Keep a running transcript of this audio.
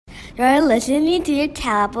You're listening to your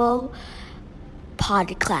Tabo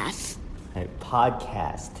podcast. Hey,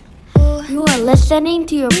 podcast. You are listening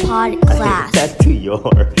to your podcast. That's to your.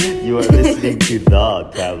 You are listening to the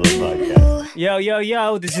Tableau Podcast.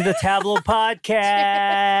 Yo, this is the Tableau Podcast.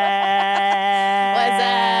 What's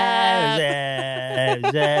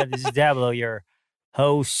up? This is Tableau, your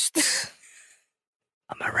host.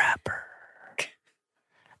 I'm a rapper.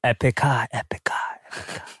 Epic high.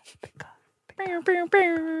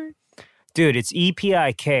 Dude, it's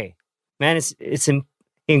EPIK. Man,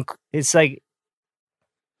 it's like,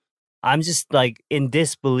 I'm just like in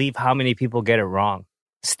disbelief how many people get it wrong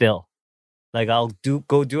still. Like I'll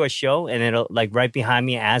go do a show and it'll like right behind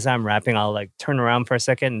me as I'm rapping, I'll like turn around for a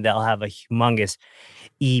second and they'll have a humongous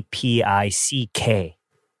EPICK.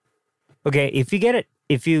 Okay, if you get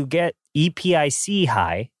EPIC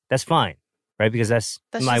high, that's fine, right? Because that's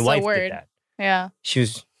my just wife a word. did that. Yeah.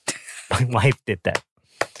 My wife did that.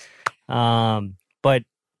 But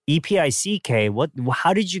EPICK,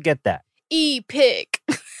 how did you get that? E-pick.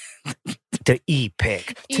 The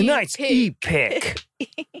E-pick. Tonight's E-pick.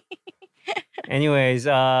 Anyways,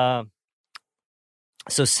 so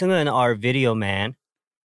Sungin, our video man,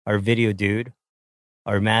 our video dude,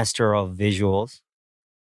 our master of visuals,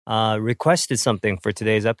 requested something for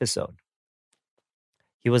today's episode.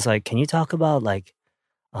 He was like, can you talk about like,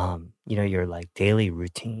 your like daily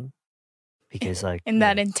routine? Because like In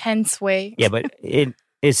that intense way. yeah, but it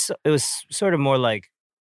was sort of more like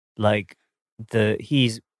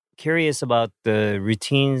he's curious about the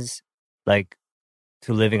routines like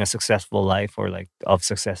to living a successful life or like of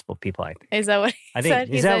successful people. I think. Is that what he said?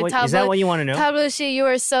 Is that what you want to know? Tableau, you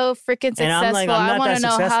are so freaking And I'm successful. like, I'm I not want that to know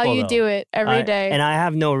how successful, you though. do it every day. And I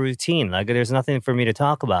have no routine. Like there's nothing for me to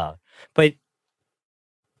talk about. But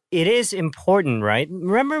it is important, right?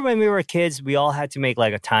 Remember when we were kids, we all had to make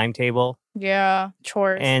like a timetable Yeah,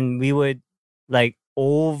 chores. and we would like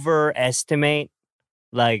overestimate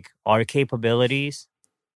like our capabilities.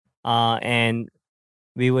 And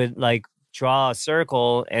we would like draw a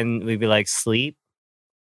circle and we'd be like sleep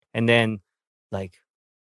and then like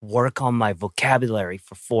work on my vocabulary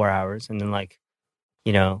for 4 hours and then like,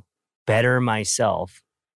 better myself,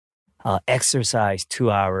 exercise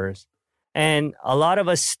 2 hours. And a lot of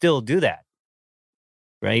us still do that,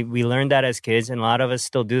 right? We learned that as kids and a lot of us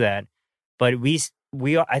still do that. But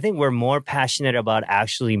I think we're more passionate about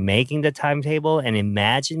actually making the timetable and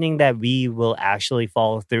imagining that we will actually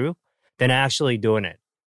follow through than actually doing it.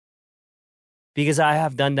 Because I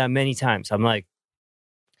have done that many times. I'm like,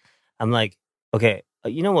 okay,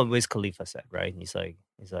 you know what Wiz Khalifa said, right? He's like,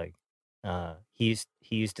 he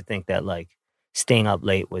used to think that like staying up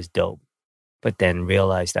late was dope, but then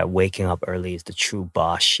realized that waking up early is the true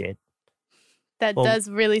boss shit. That does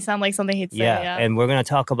really sound like something he'd say. Yeah. And we're gonna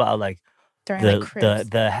talk about like During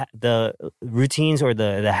the routines or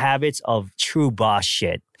the habits of true boss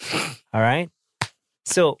shit. All right.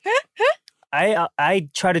 So I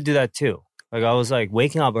try to do that too. Like I was like,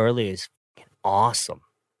 waking up early is awesome.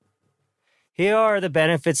 Here are the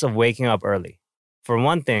benefits of waking up early. For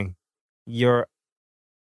one thing, you're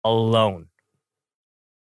alone.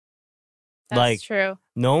 That's true.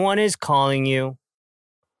 No one is calling you.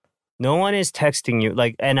 No one is texting you.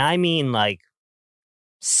 Like, and I mean like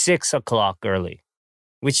 6 o'clock early,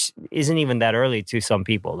 which isn't even that early to some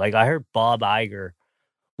people. Like I heard Bob Iger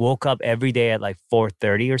woke up every day at like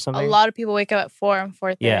 4:30 or something. A lot of people wake up at 4 and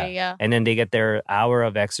 4:30. Yeah. And then they get their hour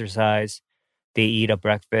of exercise. They eat a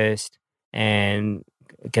breakfast and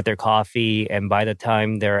get their coffee. And by the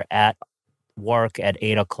time they're at work at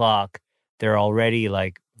 8 o'clock, they're already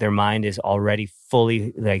like, their mind is already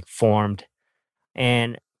fully like formed.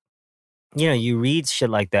 And, you read shit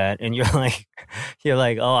like that and you're like,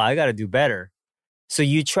 oh, I got to do better. So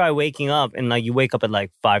you try waking up and like you wake up at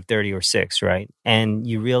like 5:30 or 6, right? And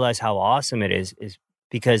you realize how awesome it is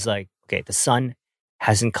because like, okay, the sun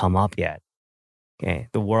hasn't come up yet. Okay.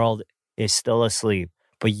 The world is still asleep,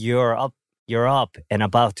 but you're up and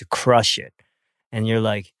about to crush it. And you're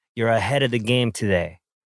like, you're ahead of the game today.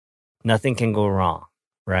 Nothing can go wrong,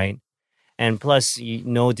 right? And plus,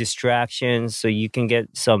 no distractions, so you can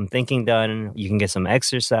get some thinking done. You can get some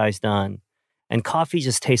exercise done. And coffee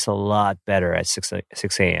just tastes a lot better at 6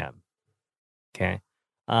 a.m. Okay?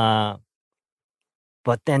 But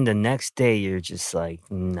then the next day, you're just like,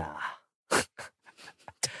 nah.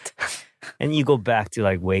 And you go back to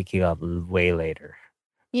like waking up way later.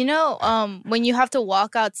 When you have to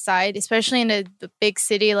walk outside, especially in a big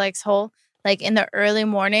city like Seoul, like in the early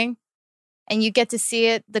morning, and you get to see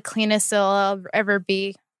it the cleanest it'll ever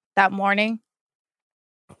be that morning.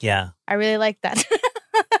 Yeah. I really like that.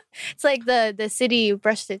 It's like the city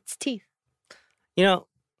brushed its teeth. You know,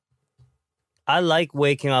 I like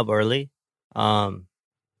waking up early.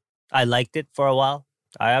 I liked it for a while.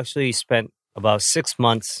 I actually spent about 6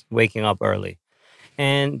 months waking up early.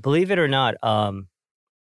 And believe it or not,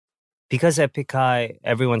 because at Pikai,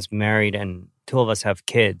 everyone's married and two of us have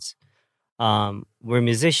kids. We're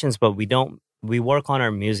musicians, but we work on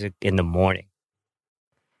our music in the morning,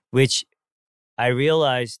 which I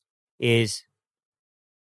realized is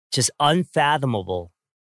just unfathomable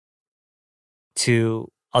to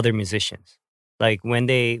other musicians. Like when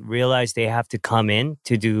they realize they have to come in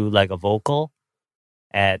to do like a vocal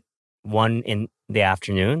at 1 in the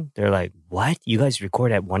afternoon, they're like, what? You guys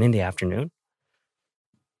record at 1 in the afternoon?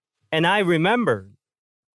 And I remember,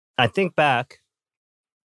 I think back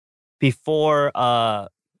before I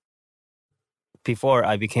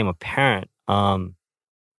became a parent, like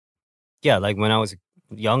when I was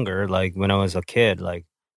younger, like when I was a kid, like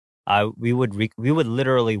we would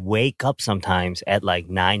literally wake up sometimes at like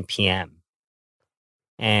 9 p.m.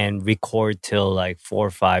 and record till like 4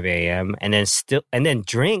 or 5 a.m. and then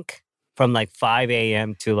drink from like 5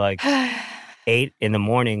 a.m. to like 8 in the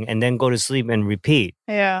morning and then go to sleep and repeat.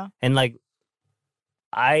 Yeah. And like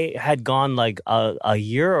I had gone like a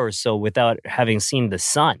year or so without having seen the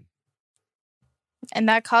sun. And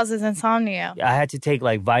that causes insomnia. I had to take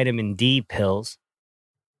like vitamin D pills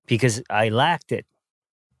because I lacked it,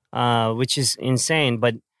 which is insane.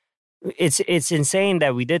 But it's insane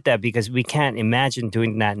that we did that because we can't imagine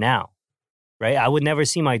doing that now, right? I would never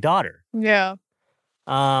see my daughter. Yeah.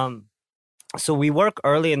 So we work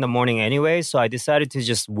early in the morning anyway, so I decided to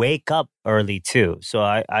just wake up early too. So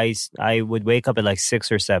I would wake up at like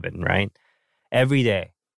 6 or 7, right? Every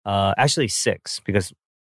day. Actually 6 because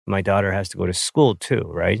my daughter has to go to school too,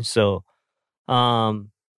 right? So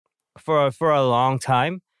for a long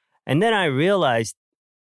time. And then I realized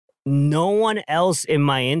no one else in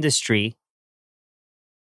my industry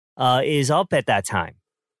is up at that time.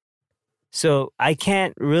 So I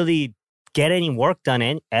can't really get any work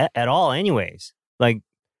done at all anyways. Like,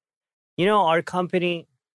 you know, our company,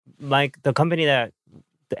 like the company the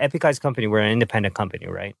Epicai's company, we're an independent company,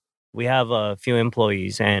 right? We have a few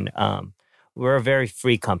employees and we're a very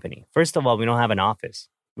free company. First of all, we don't have an office.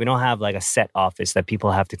 We don't have like a set office that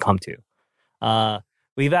people have to come to.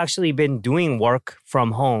 We've actually been doing work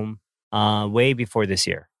from home way before this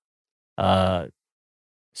year. So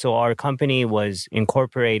our company was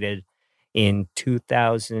incorporated in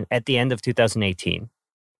at the end of 2018.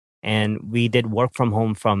 And we did work from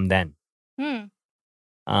home from then.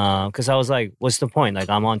 Because I was like, what's the point? Like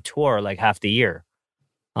I'm on tour like half the year.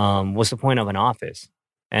 What's the point of an office?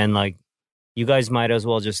 And like, you guys might as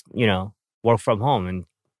well just, you know, work from home and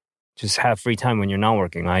just have free time when you're not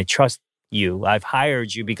working. I trust you. I've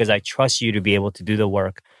hired you because I trust you to be able to do the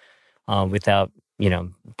work without, you know,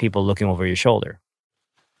 people looking over your shoulder.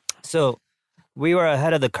 So we were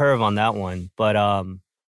ahead of the curve on that one. But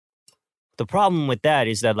the problem with that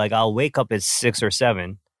is that like I'll wake up at 6 or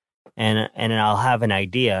 7 and I'll have an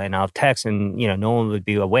idea and I'll text and, you know, no one would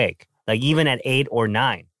be awake. Like even at 8 or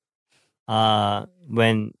 9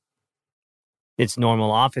 when it's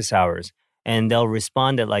normal office hours, and they'll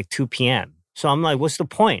respond at like 2 p.m. So I'm like, what's the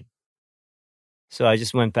point? So I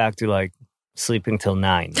just went back to like sleeping till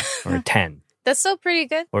 9 or 10. That's still pretty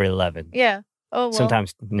good. Or 11. Yeah. Oh, well.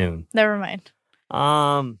 Sometimes noon. Never mind.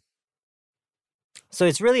 So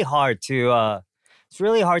it's really hard to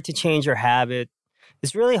change your habit.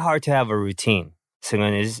 It's really hard to have a routine.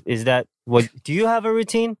 Seung-Eun, is that what? Do you have a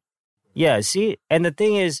routine? Yeah. See, and the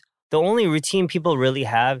thing is, the only routine people really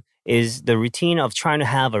have is the routine of trying to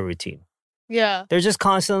have a routine. Yeah. They're just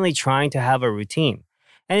constantly trying to have a routine.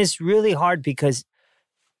 And it's really hard because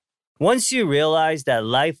once you realize that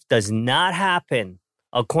life does not happen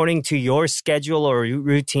according to your schedule or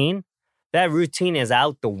routine, that routine is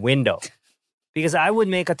out the window. Because I would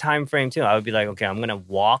make a time frame too. I would be like, okay, I'm going to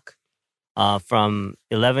walk from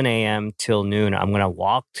 11 a.m. till noon. I'm going to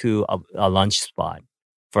walk to a lunch spot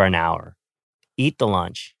for an hour, eat the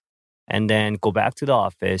lunch, and then go back to the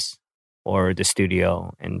office or the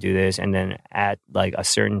studio and do this. And then at like a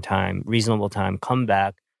certain time, reasonable time, come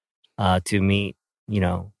back to meet, you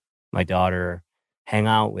know, my daughter, hang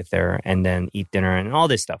out with her, and then eat dinner and all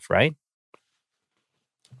this stuff, right?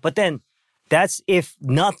 But then that's if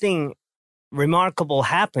nothing remarkable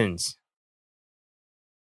happens.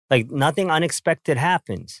 Like nothing unexpected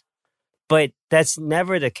happens. But that's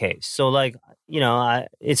never the case. So like, you know,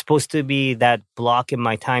 it's supposed to be that block in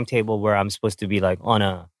my timetable where I'm supposed to be like on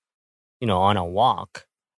a walk.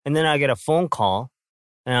 And then I get a phone call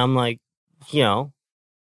and I'm like, you know.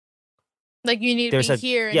 Like you need to be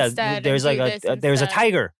here instead. There's like there's a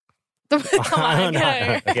tiger. Come on.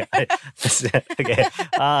 Okay.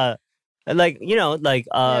 Like, like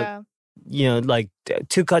yeah. like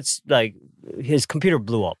 2 cuts, like his computer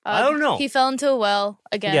blew up. I don't know. He fell into a well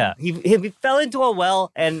again. Yeah, he fell into a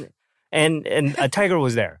well and a tiger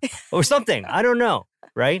was there or something. I don't know,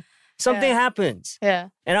 right? Something Yeah. happens. Yeah.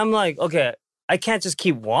 And I'm like, okay, I can't just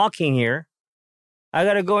keep walking here. I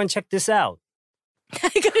got to go and check this out. I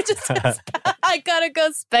gotta go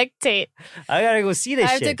spectate. I got to go see this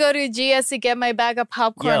I have shit. to go to GS to get my bag of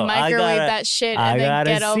popcorn, Yo, I microwave gotta- that shit, I and then got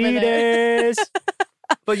get to over see there. this.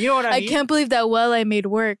 But you know what I I mean? can't believe that well I made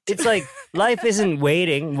worked. It's like life isn't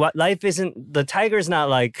waiting. Life isn't, the tiger's not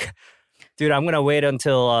like, dude, I'm going to wait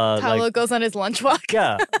until Pablo like, goes on his lunch walk.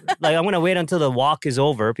 yeah, like I'm going to wait until the walk is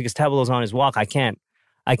over because Tablo's on his walk. I can't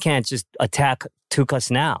just attack 2 cuts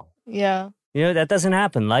now. Yeah. That doesn't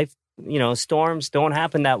happen. Life, storms don't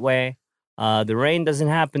happen that way. The rain doesn't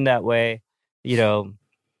happen that way.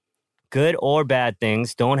 Good or bad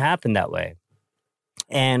things don't happen that way.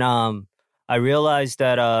 And I realized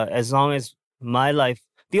that as long as my life,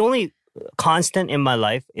 the only constant in my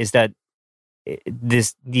life is that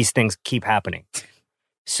these things keep happening.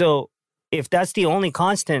 So if that's the only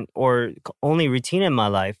constant or only routine in my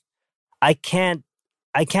life, I can't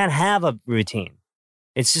have a routine.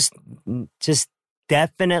 It's just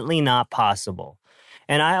definitely not possible.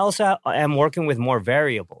 And I also am working with more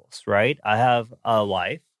variables, right? I have a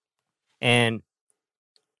wife and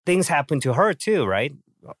things happen to her too, right?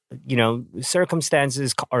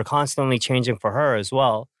 Circumstances are constantly changing for her as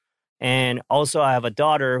well. And also I have a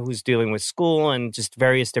daughter who's dealing with school and just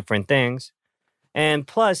various different things. And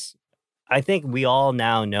plus, I think we all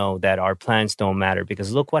now know that our plans don't matter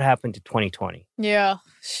because look what happened to 2020, Yeah.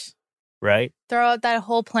 right? Throw out that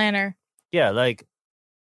whole planner. Yeah, like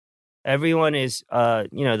everyone is,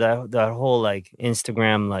 that whole like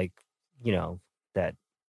Instagram, like, that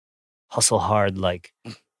hustle hard, like,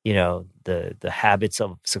 the habits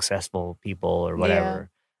of successful people or whatever.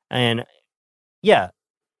 And yeah,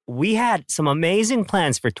 we had some amazing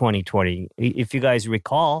plans for 2020. If you guys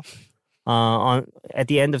recall, at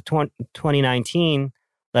the end of 2019,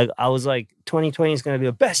 like I was like, 2020 is going to be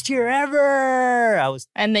the best year ever. I was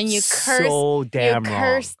And then you so damn wrong.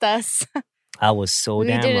 cursed us. I was so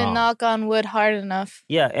damn We didn't wrong. knock on wood hard enough.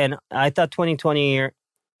 Yeah, and I thought 2020 year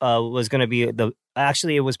was going to be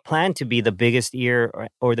it was planned to be the biggest year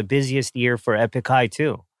or the busiest year for Epic High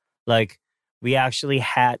too. Like we had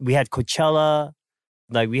Coachella,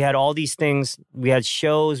 like we had all these things, we had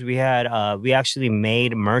shows, we actually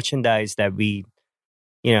made merchandise that we're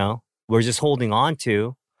just holding on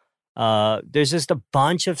to. There's just a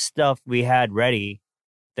bunch of stuff we had ready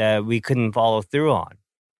that we couldn't follow through on.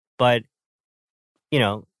 But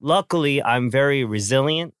luckily I'm very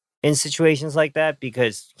resilient in situations like that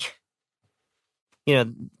because,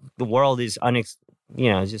 the world is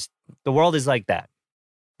the world is like that.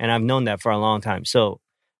 And I've known that for a long time. So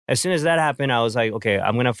as soon as that happened, I was like, okay,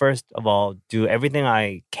 I'm going to first of all do everything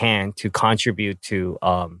I can to contribute to,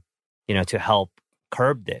 to help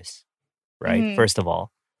curb this, right? Mhm. First of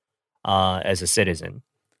all, as a citizen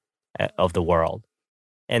of the world.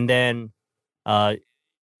 And then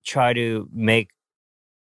try to make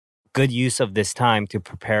good use of this time to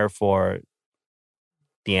prepare for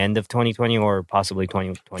the end of 2020 or possibly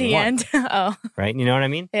 2021. The end. Oh, Right? You know what I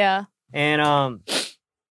mean? yeah.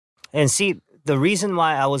 And see, the reason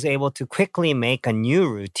why I was able to quickly make a new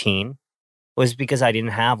routine was because I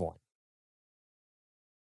didn't have one.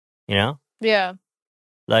 Yeah.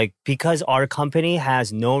 Like because our company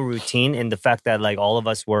has no routine in the fact that like all of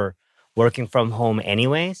us were working from home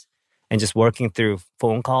anyways and just working through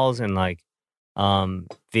phone calls and like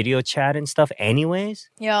video chat and stuff anyways.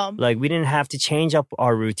 Yeah. Like we didn't have to change up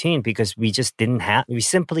our routine because we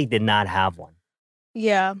simply did not have one.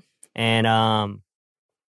 Yeah. And I'm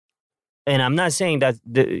not saying that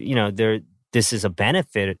this is a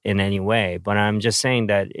benefit in any way, but I'm just saying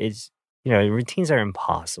that it's routines are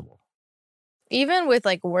impossible. Even with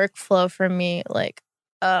like workflow for me, like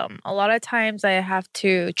a lot of times I have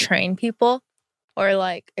to train people or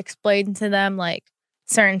like explain to them like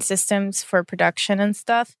certain systems for production and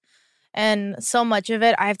stuff. And so much of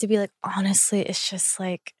it, I have to be like, honestly, it's just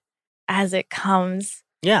like as it comes.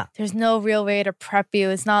 Yeah. There's no real way to prep you.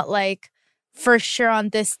 It's not like for sure on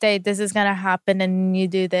this day, this is going to happen and you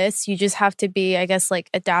do this. You just have to be, I guess, like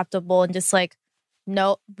adaptable and just like,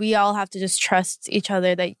 no, we all have to just trust each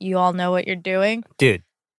other that you all know what you're doing. Dude,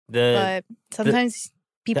 But sometimes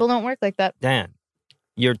people don't work like that. Dan,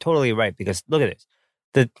 you're totally right because look at this.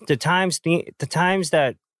 The times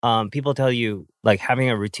that people tell you like having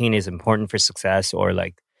a routine is important for success or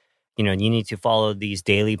like you need to follow these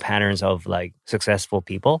daily patterns of like successful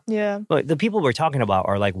people. Yeah. But the people we're talking about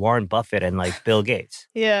are like Warren Buffett and like Bill Gates.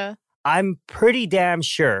 Yeah. I'm pretty damn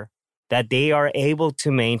sure that they are able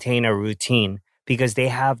to maintain a routine because they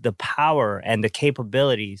have the power and the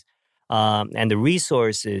capabilities and the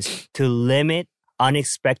resources to limit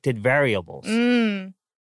unexpected variables.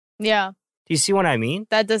 Yeah, Do you see what I mean?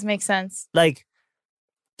 that does make sense. Like,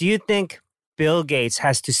 do you think Bill Gates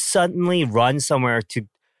has to suddenly run somewhere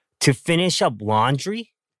to finish up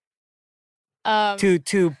laundry? To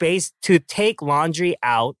take laundry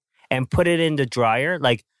out and put it in the dryer?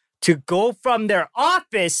 Like, to go from their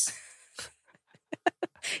office...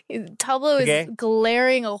 Tablo Okay. is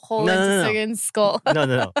glaring a hole No, into no, no. Segun's skull.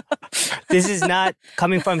 No. This is not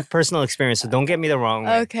coming from personal experience, so don't get me the wrong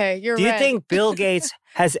way. Okay, you're Do you right. think Bill Gates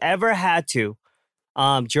has ever had to,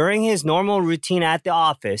 during his normal routine at the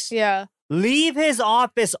office, Yeah. leave his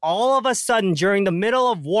office all of a sudden during the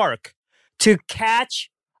middle of work to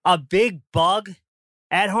catch a big bug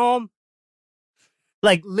at home?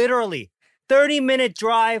 Like literally 30-minute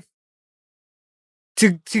drive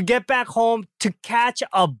to get back home to catch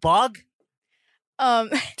a bug?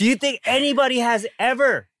 Do you think anybody has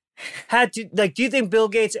ever had to, like, do you think Bill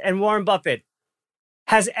Gates and Warren Buffett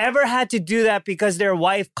has ever had to do that because their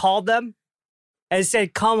wife called them and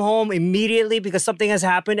said, come home immediately because something has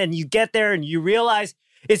happened, and you get there and you realize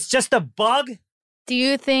it's just a bug? Do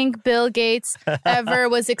you think Bill Gates ever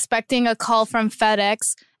was expecting a call from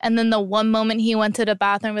FedEx, and then the one moment he went to the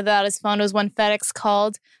bathroom without his phone was when FedEx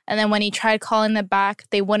called, and then when he tried calling them back,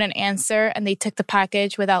 they wouldn't answer and they took the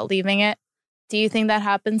package without leaving it? Do you think that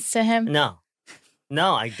happens to him? No,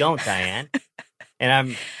 I don't, Diane. And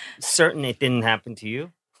I'm certain it didn't happen to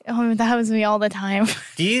you. Oh, that happens to me all the time.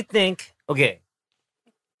 Do you think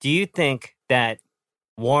that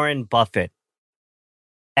Warren Buffett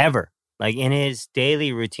ever, like in his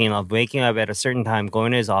daily routine of waking up at a certain time,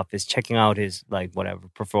 going to his office, checking out his, like, whatever,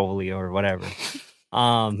 portfolio or whatever,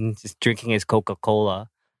 just drinking his Coca-Cola,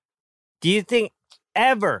 do you think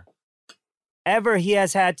ever he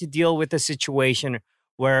has had to deal with a situation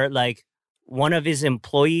where, like, one of his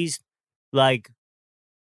employees, like,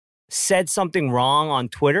 said something wrong on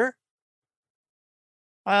Twitter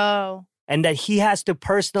Oh, and that he has to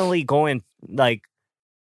personally go and, like,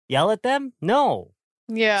 yell at them? No.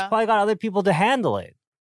 yeah. Probably got other people to handle it.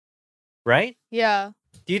 Right? Yeah.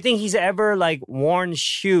 Do you think he's ever, like, worn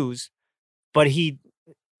shoes, but he,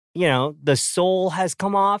 the sole has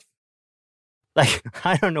come off? Like,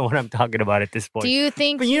 I don't know what I'm talking about at this point. Do you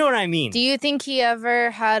think But you know what I mean. Do you think he ever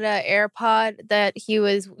had an AirPod that he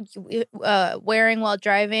was wearing while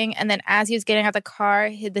driving, and then as he was getting out the car,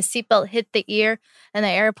 the seatbelt hit the ear, and the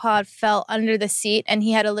AirPod fell under the seat, and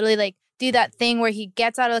he had to literally, like, do that thing where he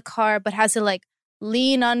gets out of the car but has to, like,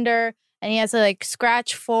 lean under, and he has to, like,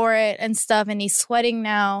 scratch for it and stuff, and he's sweating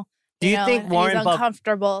now. Do you think and Warren he's Buffett...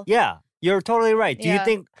 uncomfortable? Yeah, you're totally right. Do you Yeah.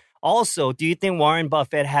 think Warren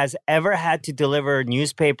Buffett has ever had to deliver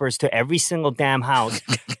newspapers to every single damn house,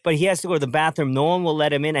 but he has to go to the bathroom, no one will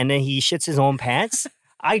let him in, and then he shits his own pants?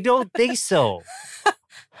 I don't think so.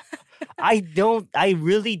 I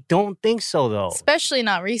really don't think so, though. Especially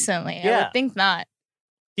not recently. I Yeah. would think not.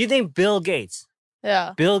 Do you think Bill Gates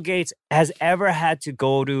has ever had to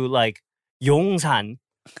go to, like, Yongsan,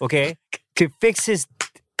 okay, to fix his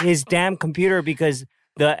damn computer because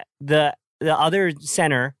the other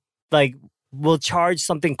center, like, will charge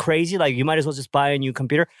something crazy, like you might as well just buy a new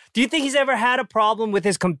computer? Do you think he's ever had a problem with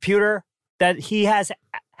his computer that he has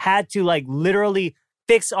had to, like, literally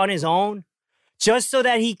fix on his own just so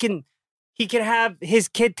that he can have his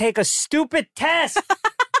kid take a stupid test?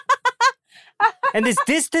 And this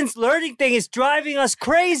distance learning thing is driving us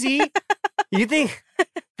crazy. You think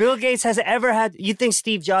Bill Gates has ever had? You think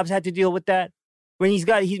Steve Jobs had to deal with that when he's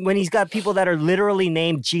got people that are literally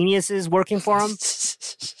named geniuses working for him?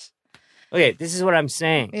 Okay, this is what I'm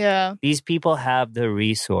saying. Yeah. These people have the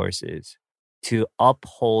resources to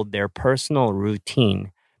uphold their personal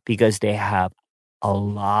routine because they have a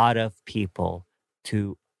lot of people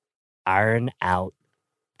to iron out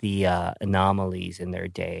the anomalies in their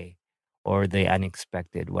day or the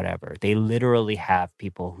unexpected, whatever. They literally have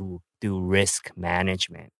people who do risk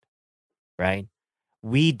management, right?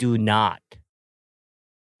 We do not.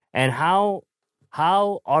 And how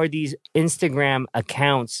are these Instagram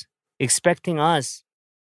accounts expecting us?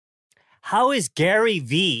 How is Gary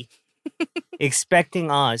V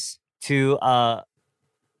expecting us to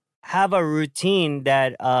have a routine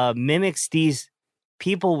that mimics these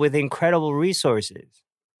people with incredible resources?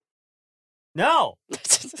 No.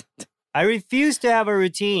 I refuse to have a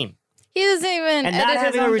routine. He doesn't even And edit not his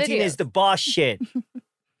having a own routine videos. is the boss shit.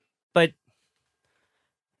 But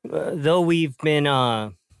though we've been,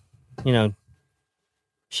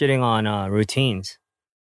 shitting on routines.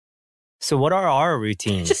 So what are our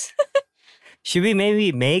routines? Should we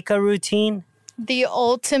maybe make a routine? The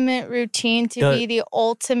ultimate routine to The be the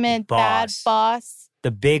ultimate bad boss. boss.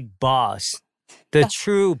 The big boss. The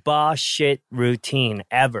true boss shit routine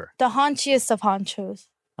ever. The haunchiest of honchos.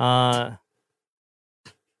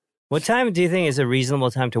 What time do you think is a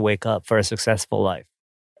reasonable time to wake up for a successful life?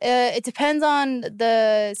 It depends on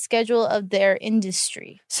the schedule of their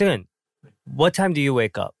industry. Soon, what time do you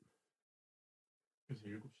wake up?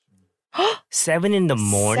 7 in the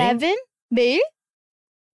morning? 7? 매일?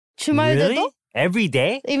 주말에도? Really? Every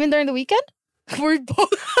day? Even during the weekend? We're both.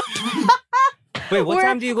 Wait, what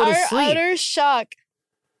time do you go to sleep? Utter shock.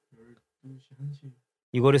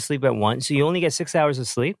 You go to sleep at 1, so you only get 6 hours of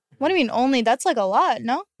sleep? What do you mean only? That's like a lot,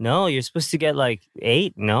 no? No, you're supposed to get like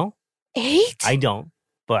 8, no? 8? I don't,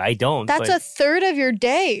 but I don't. That's but, a third of your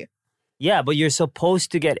day. Yeah, but you're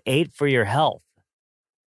supposed to get 8 for your health.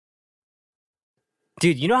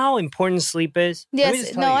 Dude, you know how important sleep is? Let me just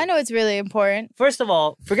Yes, tell no, you. I know it's really important. First of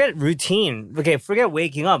all, forget routine. Okay, forget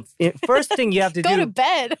waking up. First thing you have to Go do. to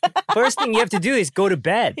bed. First thing you have to do is go to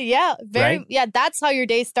bed. Yeah, Right? yeah, that's how your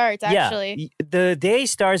day starts, actually. Yeah, the day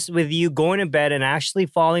starts with you going to bed and actually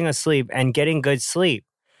falling asleep and getting good sleep.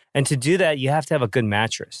 And to do that, you have to have a good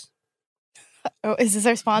mattress. Oh, is this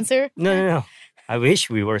our sponsor? No. I wish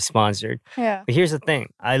we were sponsored. Yeah. But here's the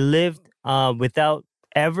thing. I lived without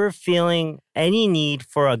ever feeling any need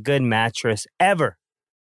for a good mattress ever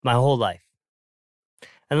my whole life.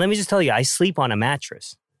 And let me just tell you, I sleep on a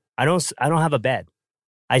mattress. I don't have a bed.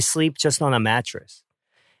 I sleep just on a mattress.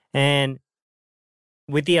 And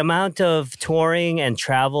with the amount of touring and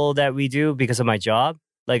travel that we do because of my job,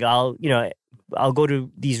 like I'll go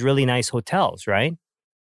to these really nice hotels, right?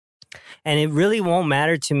 And it really won't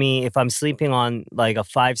matter to me if I'm sleeping on like a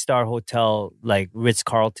 5-star hotel, like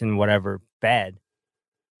Ritz-Carlton, whatever, bed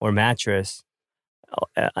or mattress.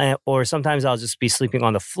 Or sometimes I'll just be sleeping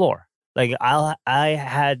on the floor. Like I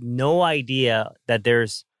had no idea that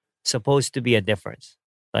there's supposed to be a difference.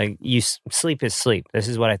 Like sleep is sleep. This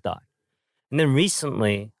is what I thought. And then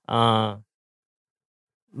recently, my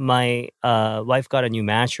wife got a new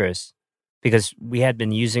mattress because we had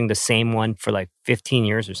been using the same one for like 15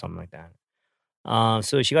 years or something like that.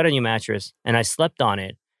 So she got a new mattress and I slept on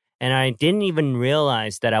it. And I didn't even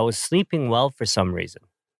realize that I was sleeping well for some reason.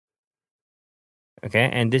 Okay.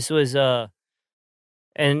 And this was, and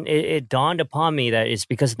it dawned upon me that it's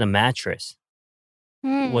because the mattress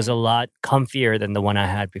was a lot comfier than the one I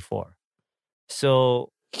had before.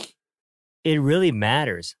 So it really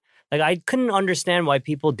matters. Like I couldn't understand why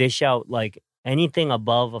people dish out like anything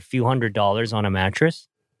above a few $100s on a mattress.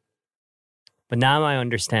 But now I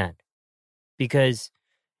understand. Because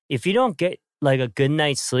if you don't get like a good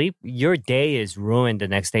night's sleep, your day is ruined the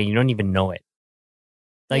next day. You don't even know it.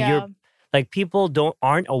 Like people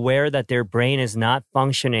aren't aware that their brain is not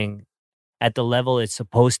functioning at the level it's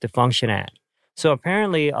supposed to function at. So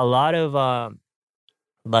apparently a lot of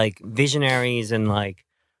like visionaries and like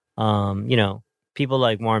people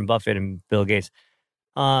like Warren Buffett and Bill Gates,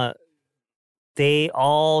 they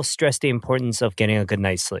all stress the importance of getting a good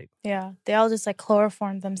night's sleep. Yeah, they all just like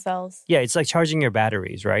chloroform themselves. Yeah, it's like charging your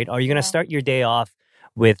batteries, right? Are you going to start your day off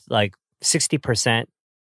with like 60%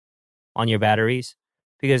 on your batteries?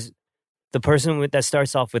 Because the person that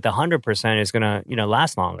starts off with 100% is going to,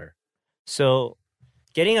 last longer. So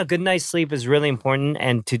getting a good night's sleep is really important.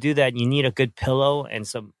 And to do that, you need a good pillow and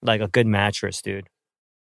a good mattress, dude.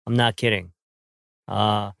 I'm not kidding.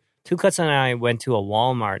 Two Cuts and I went to a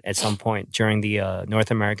Walmart at some point during the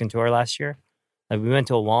North American tour last year. Like we went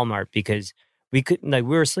to a Walmart because we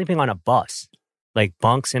were sleeping on a bus, like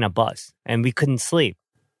bunks in a bus, and we couldn't sleep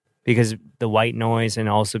because the white noise and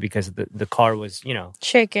also because the car was,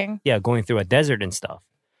 shaking. Yeah, going through a desert and stuff.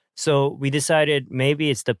 So we decided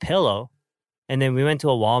maybe it's the pillow. And then we went to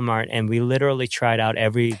a Walmart and we literally tried out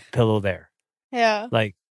every pillow there. Yeah.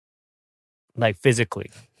 Like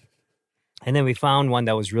physically. And then we found one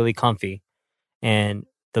that was really comfy. And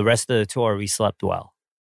the rest of the tour, we slept well.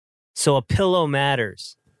 So a pillow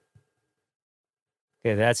matters.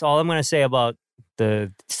 Okay, that's all I'm going to say about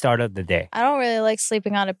the start of the day. I don't really like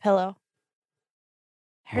sleeping on a pillow.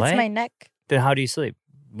 Hurts What? my neck. Then how do you sleep?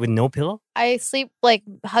 With no pillow? I sleep like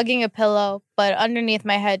hugging a pillow, but underneath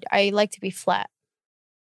my head, I like to be flat.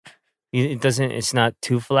 It's not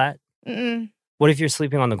too flat? Mm-mm. What if you're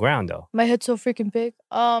sleeping on the ground though? My head's so freaking big.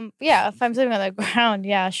 Yeah, if I'm sleeping on the ground,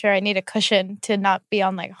 yeah, sure, I need a cushion to not be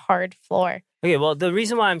on like hard floor. Okay, well, the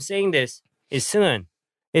reason why I'm saying this is soon.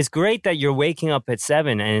 It's great that you're waking up at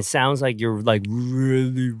 7 and it sounds like you're like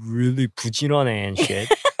really, really 부지런해 and shit,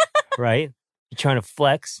 right? You're trying to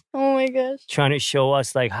flex, Oh my gosh. trying to show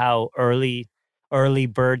us like how early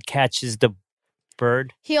bird catches the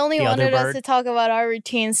bird. He only The other wanted us bird. to talk about our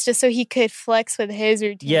routines just so he could flex with his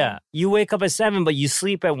routine. Yeah, you wake up at 7, but you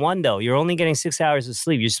sleep at 1 though. You're only getting 6 hours of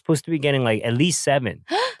sleep. You're supposed to be getting like at least 7.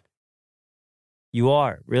 You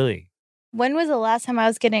are, really. When was the last time I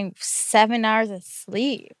was getting 7 hours of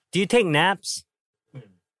sleep? Do you take naps?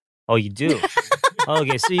 Oh, you do.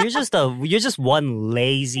 Okay, so you're just one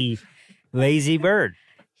lazy bird.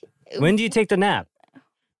 When do you take the nap?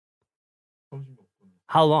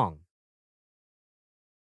 How long?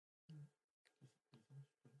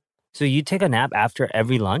 So you take a nap after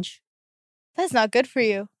every lunch? That's not good for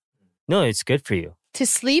you. No, it's good for you. To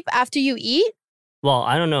sleep after you eat? Well,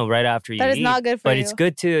 I don't know, right after you That is eat, not good for but you. it's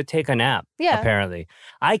good to take a nap, Yeah. apparently.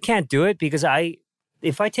 I can't do it because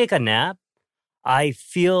if I take a nap, I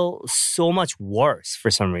feel so much worse for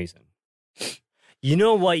some reason. You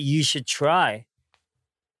know what you should try?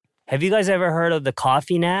 Have you guys ever heard of the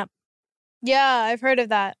coffee nap? Yeah, I've heard of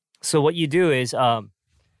that. So what you do is, so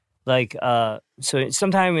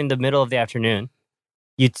sometime in the middle of the afternoon,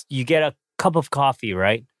 you get a cup of coffee,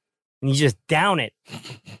 right? And you just down it.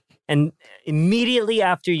 And immediately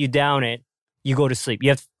after you down it, you go to sleep. You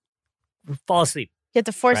have to fall asleep. You have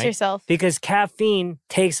to force Right? yourself. Because caffeine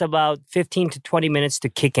takes about 15 to 20 minutes to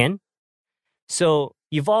kick in. So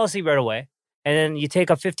you fall asleep right away, and then you take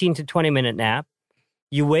a 15 to 20 minute nap.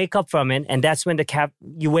 You wake up from it, and that's when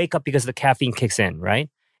you wake up because the caffeine kicks in, right?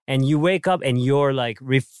 And you wake up and you're like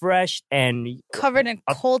refreshed, and Covered in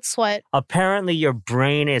cold sweat. apparently your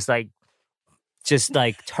brain is like just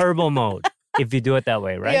like turbo mode if you do it that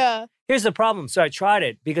way, right? Yeah. Here's the problem. So I tried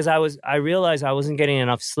it because I realized I wasn't getting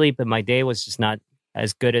enough sleep and my day was just not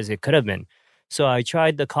as good as it could have been. So I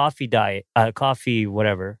tried the coffee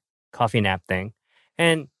nap thing.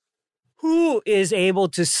 And who is able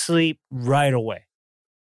to sleep right away?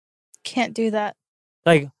 Can't do that.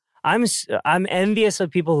 Like I'm envious of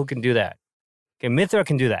people who can do that. Okay, Mithra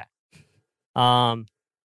can do that.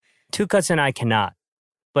 Two Cuts and I cannot.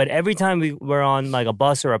 But every time we're on like a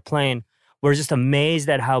bus or a plane, we're just amazed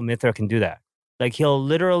at how Mithra can do that. Like he'll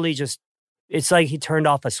literally it's like he turned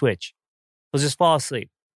off a switch. He'll just fall asleep.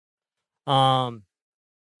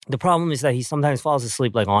 The problem is that he sometimes falls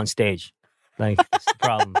asleep like on stage. Like that's the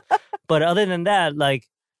problem. But other than that, like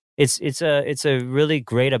it's a really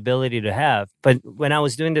great ability to have. But when I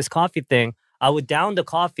was doing this coffee thing, I would down the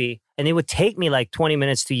coffee and it would take me like 20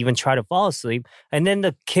 minutes to even try to fall asleep. And then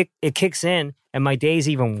it kicks in and my day's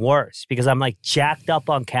even worse because I'm like jacked up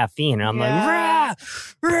on caffeine. And I'm like, rah,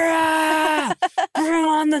 rah, bring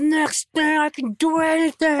on the next thing. I can do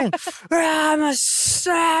anything. Rah, I'm a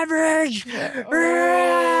savage.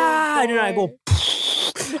 Rah. And then I go,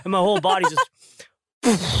 and my whole body just,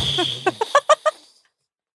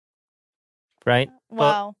 right?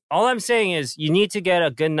 Wow. But all I'm saying is you need to get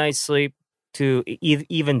a good night's sleep to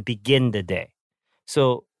even begin the day.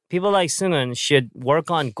 So people like Seungeun should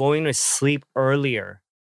work on going to sleep earlier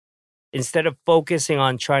instead of focusing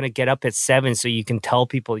on trying to get up at 7 so you can tell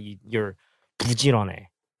people you're 부지런해.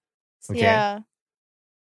 Okay? Yeah.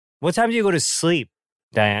 What time do you go to sleep,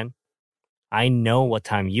 Diane? I know what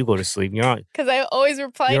time you go to sleep. Because I always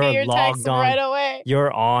reply You're to your text logged on. right away.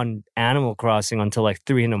 You're on Animal Crossing until like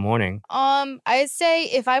 3 a.m. I say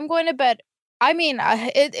if I'm going to bed, I mean,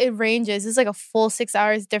 it ranges. It's like a full 6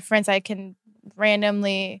 hours difference. I can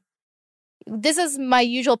randomly. This is my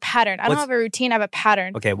usual pattern. I don't have a routine. I have a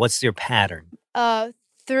pattern. Okay, what's your pattern?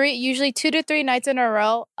 Usually 2 to 3 nights in a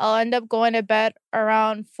row. I'll end up going to bed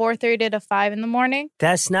around 4:30 to 5 in the morning.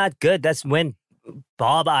 That's not good. That's when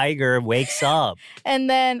Bob Iger wakes up. And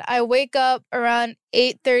then I wake up around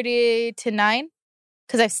 8:30 to 9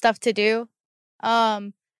 because I have stuff to do.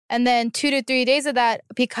 And then 2 to 3 days of that,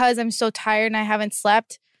 because I'm so tired and I haven't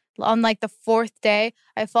slept, on like the 4th day,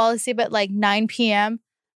 I fall asleep at like 9 p.m.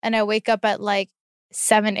 and I wake up at like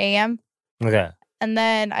 7 a.m. Okay. And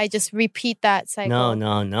then I just repeat that cycle.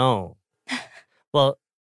 No. Well,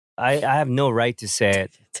 I have no right to say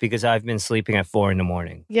it because I've been sleeping at 4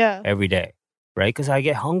 a.m. Yeah. every day, right? Because I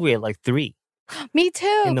get hungry at like 3. Me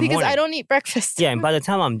too, In the because I morning. don't eat breakfast. Yeah, and by the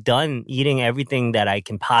time I'm done eating everything that I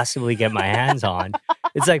can possibly get my hands on,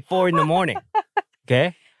 it's like 4 a.m.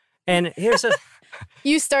 Okay? And here's a...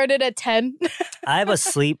 You started at 10.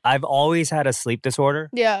 I've always had a sleep disorder,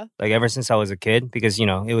 Yeah. like ever since I was a kid, because, you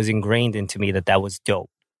know, it was ingrained into me that was dope.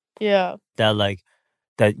 Yeah.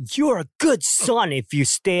 That you're a good son if you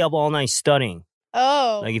stay up all night studying.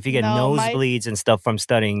 Oh. Like if you get no, nosebleeds and stuff from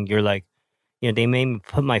studying, you're like, you know, they made me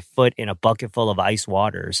put my foot in a bucket full of ice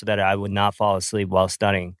water so that I would not fall asleep while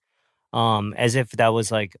studying. As if that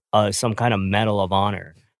was like some kind of medal of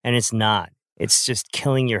honor. And it's not. It's just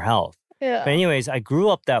killing your health. Yeah. But anyways, I grew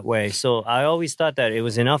up that way. So I always thought that it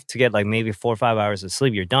was enough to get like maybe 4 or 5 hours of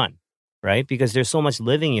sleep. You're done, right? Because there's so much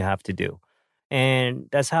living you have to do. And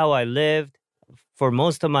that's how I lived for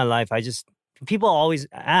most of my life. People always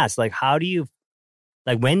ask, like,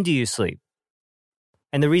 when do you sleep?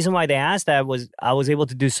 And the reason why they asked that was I was able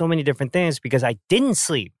to do so many different things because I didn't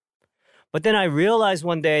sleep. But then I realized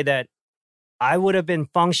one day that I would have been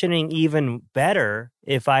functioning even better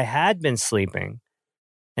if I had been sleeping.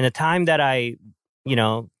 And the time that I,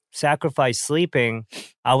 sacrificed sleeping,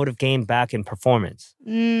 I would have gained back in performance.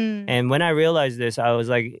 And when I realized this, I was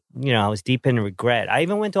like, I was deep in regret. I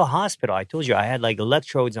even went to a hospital. I told you I had like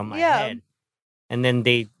electrodes on my head. And then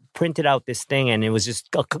they printed out this thing and it was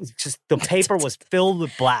just the paper was filled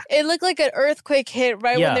with black. It looked like an earthquake hit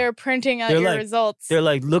when they were printing out your results. They're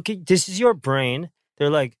like, look, this is your brain. They're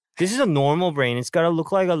like, this is a normal brain. It's got to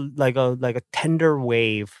look like a tender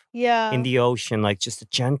wave in the ocean, like just a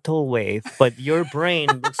gentle wave. But your brain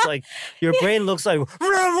looks like it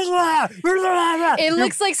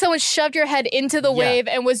looks like someone shoved your head into the wave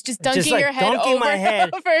and was just dunking your head over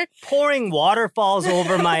and over, pouring waterfalls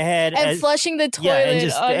over my head and flushing the toilet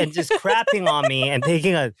and just crapping on me and just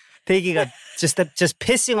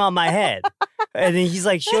pissing on my head. And then he's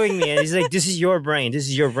like showing me and he's like, this is your brain. This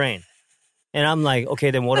is your brain. And I'm like,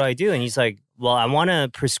 okay, then what do I do? And he's like, well, I want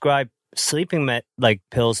to prescribe sleeping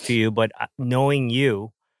pills to you, but knowing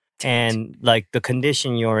you and like the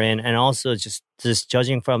condition you're in, and also just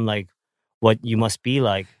judging from like what you must be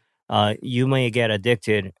like, you may get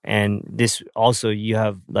addicted. And this also, you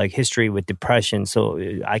have like history with depression, so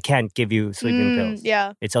I can't give you sleeping pills.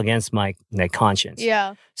 Yeah, it's against my conscience.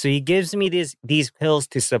 Yeah. So he gives me these pills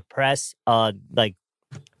to suppress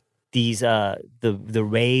these the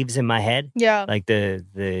waves in my head, like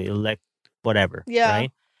the whatever,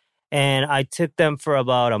 right? And I took them for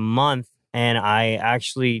about a month, and I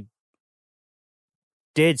actually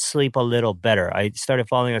did sleep a little better. I started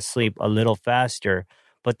falling asleep a little faster,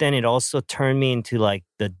 but then it also turned me into like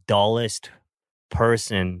the dullest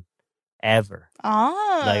person ever.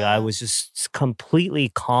 Like I was just completely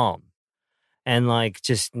calm. And like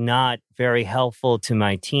just not very helpful to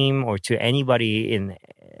my team or to anybody in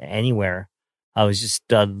anywhere. I was just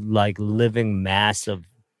like living mass of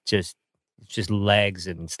just legs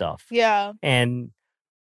and stuff. Yeah. And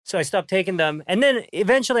so I stopped taking them. And then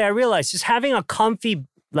eventually I realized just having a comfy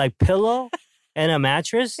like pillow and a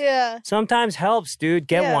mattress sometimes helps, dude.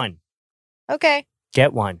 Get one. Okay.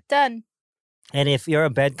 Get one. Done. And if you're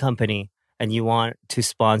a bed company and you want to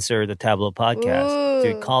sponsor the Tableau podcast,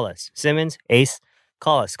 dude, call us. Simmons, Ace,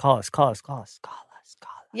 call us.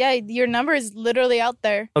 Yeah, your number is literally out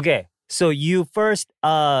there. Okay, so you first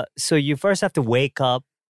have to wake up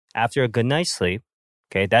after a good night's sleep.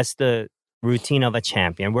 Okay, that's the routine of a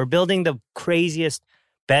champion. We're building the craziest,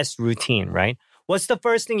 best routine, right? What's the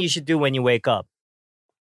first thing you should do when you wake up?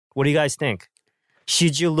 What do you guys think?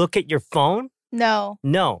 Should you look at your phone? No.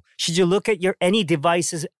 Should you look at any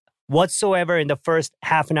devices whatsoever in the first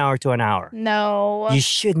half an hour to an hour? No. You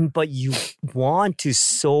shouldn't, but you want to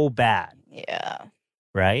so bad. Yeah.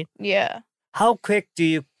 Right? Yeah. How quick do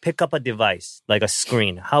you pick up a device, like a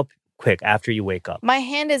screen? How quick after you wake up? My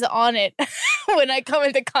hand is on it when I come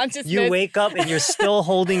into consciousness. You wake up and you're still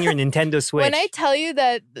holding your Nintendo Switch. When I tell you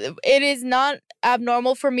that it is not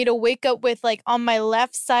abnormal for me to wake up with like on my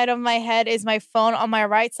left side of my head is my phone, on my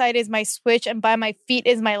right side is my Switch, and by my feet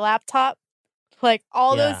is my laptop. Like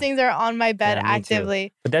all those things are on my bed actively.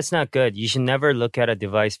 Too. But that's not good. You should never look at a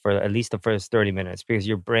device for at least the first 30 minutes because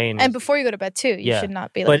your brain And before you go to bed too, you should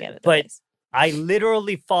not be looking at a device. But I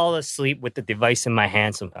literally fall asleep with the device in my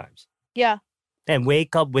hand sometimes. Yeah. And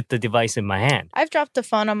wake up with the device in my hand. I've dropped the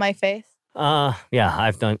phone on my face. Yeah,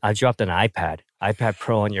 I've dropped an iPad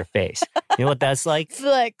Pro on your face. You know what that's like?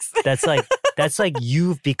 Flex. That's like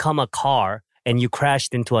you've become a car and you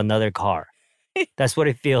crashed into another car. That's what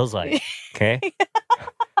it feels like. Okay.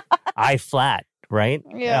 Eye flat, right?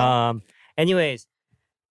 Yeah. Anyways,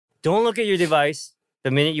 don't look at your device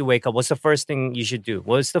the minute you wake up. What's the first thing you should do?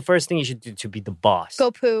 What's the first thing you should do to be the boss?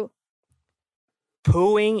 Go poo.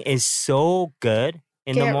 Pooing is so good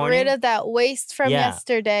in the morning. Get rid of that waste from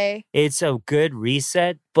yesterday. It's a good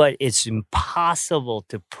reset, but it's impossible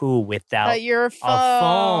to poo without your phone. A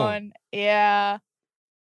phone. Yeah.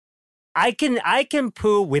 I can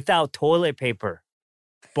poo without toilet paper,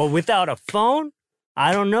 but without a phone,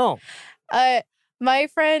 I don't know. My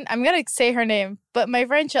friend, I'm going to say her name, but my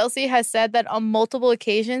friend Chelsea has said that on multiple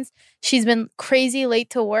occasions, she's been crazy late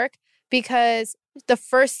to work because the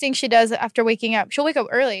first thing she does after waking up, she'll wake up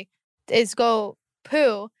early, is go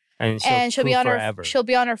poo. And she'll be on forever. she'll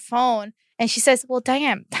be on her phone. And she says, well,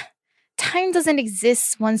 Diane, time doesn't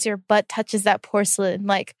exist once your butt touches that porcelain.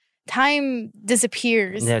 Like, time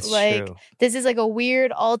disappears. That's like, true. This is like a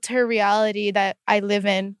weird alter reality that I live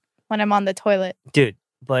in when I'm on the toilet. Dude,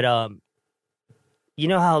 but you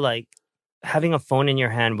know how like having a phone in your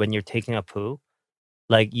hand when you're taking a poo,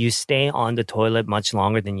 like you stay on the toilet much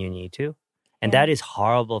longer than you need to, and Yeah. that is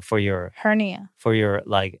horrible for your Hernia.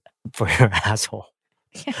 asshole.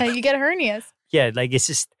 Yeah, you get hernias. Yeah, like it's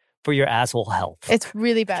just for your asshole health. It's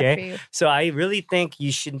really bad Okay. for you. So I really think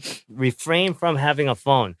you should refrain from having a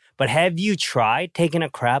phone. But have you tried taking a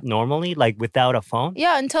crap normally, like without a phone?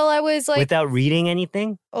 Yeah, until I was like, Without reading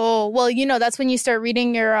anything? oh, well, that's when you start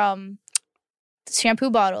reading your shampoo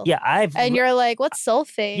bottle. Yeah, And you're like, what's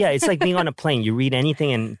sulfate? yeah, it's like being on a plane. You read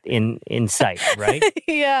anything in sight, right?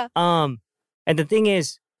 Yeah. And the thing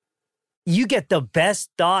is, you get the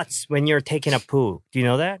best thoughts when you're taking a poo. Do you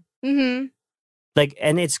know that? Mm-hmm. Like,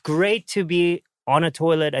 and it's great to be on a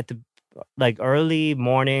toilet at the like early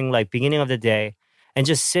morning, like beginning of the day, and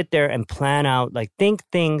just sit there and plan out, like think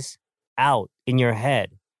things out in your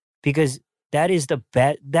head, because that is the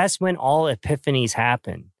best. That's when all epiphanies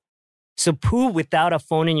happen. So poo without a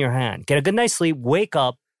phone in your hand. Get a good night's sleep. Wake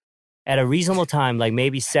up at a reasonable time, like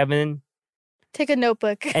maybe 7, Take a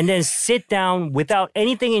notebook. and then sit down without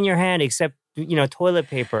anything in your hand except toilet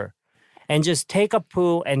paper, and just take a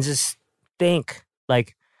poo and just think.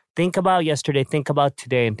 Like, think about yesterday, think about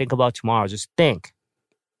today, and think about tomorrow. Just think.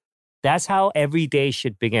 That's how every day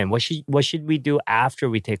should begin. What should we do after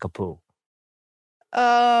we take a poo?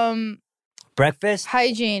 Breakfast,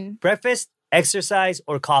 Hygiene. exercise,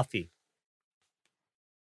 or coffee,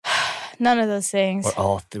 None of those things. or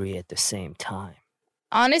all three at the same time.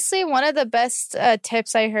 Honestly, one of the best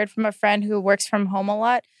tips I heard from a friend who works from home a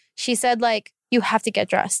lot, she said, like, you have to get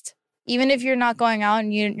dressed. Even if you're not going out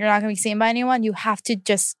and you're not going to be seen by anyone, you have to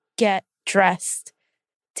just get dressed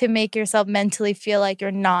to make yourself mentally feel like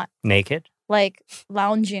you're not, Naked, like,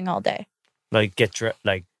 lounging all day. like get dressed,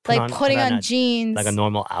 like Putting on a, jeans. like a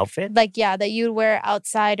normal outfit. Like, yeah, that you'd wear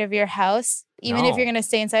outside of your house, even if No. you're going to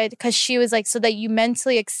stay inside. Because she was like, so that you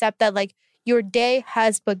mentally accept that, like, your day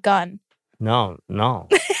has begun. No.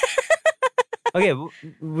 Okay,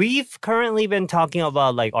 we've currently been talking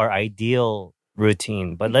about like our ideal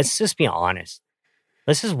routine, but let's just be honest.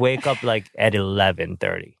 Let's just wake up like at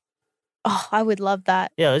 11:30. Oh, I would love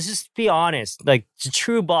that. Yeah, let's just be honest. Like the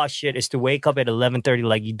true boss shit is to wake up at 11:30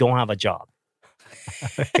 like you don't have a job.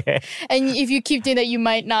 Okay. And if you keep doing that, you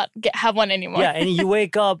might not have one anymore. Yeah, and you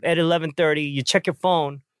wake up at 11:30, you check your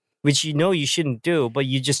phone, which you know you shouldn't do, but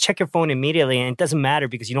you just check your phone immediately, and it doesn't matter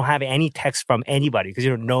because you don't have any text from anybody because you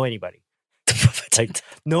don't know anybody. Like,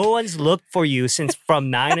 no one's looked for you since from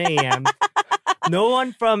 9 a.m. No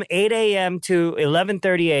one from 8 a.m. to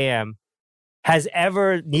 11:30 a.m. has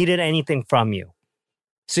ever needed anything from you.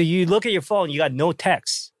 So you look at your phone, you got no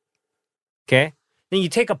texts. Okay? Then you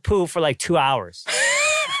take a poo for like 2 hours.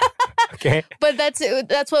 Okay? But that's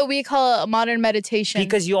what we call a modern meditation.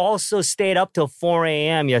 Because you also stayed up till 4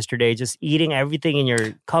 a.m. yesterday just eating everything in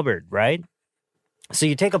your cupboard, right? So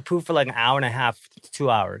you take a poo for like an hour and a half, 2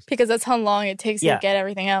 hours. Because that's how long it takes Yeah. to get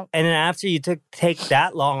everything out. And then after you take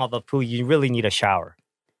that long of a poo, you really need a shower.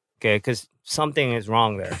 Okay? Because something is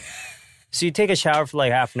wrong there. So you take a shower for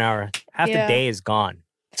like half an hour. Half Yeah. the day is gone.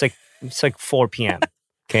 It's like 4 p.m.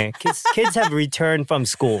 Okay? Kids have returned from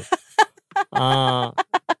school.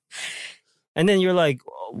 And then you're like,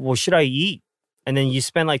 well, should I eat? And then you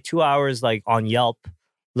spend like 2 hours like on Yelp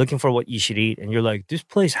looking for what you should eat. And you're like, this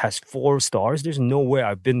place has 4 stars. There's no way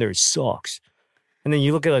I've been there. It sucks. And then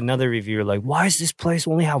you look at another review. You're like, why does this place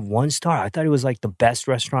only have 1 star? I thought it was like the best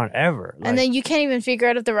restaurant ever. And then you can't even figure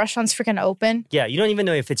out if the restaurant's freaking open. Yeah, you don't even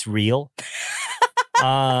know if it's real.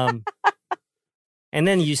 And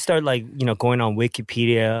then you start like, going on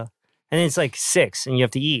Wikipedia. And it's like 6 and you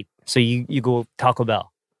have to eat. So you go Taco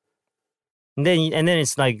Bell. And then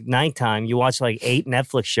it's like nighttime. You watch like 8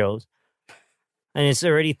 Netflix shows. And it's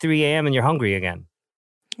already 3 a.m. and you're hungry again.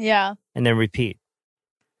 Yeah. And then repeat.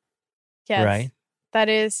 Yes. Right? That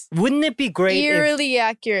is Wouldn't it be great eerily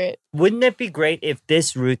accurate. Wouldn't it be great if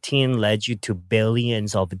this routine led you to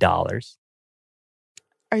billions of dollars?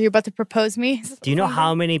 Are you about to propose me? Do you know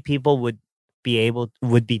how many people would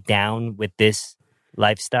be down with this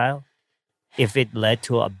lifestyle if it led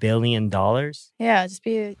to $1 billion? Yeah, just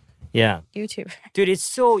be a Yeah. YouTuber. Dude, it's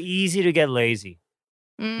so easy to get lazy.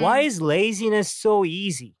 Why is laziness so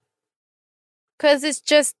easy? Because it's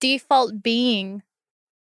just default being.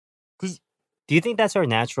 Do you think that's our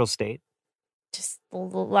natural state? Just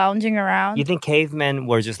lounging around. You think cavemen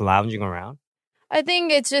were just lounging around? I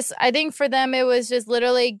think for them it was just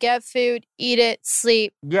literally get food, eat it,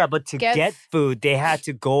 sleep. Yeah, but to get food, they had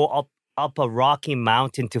to go up up a rocky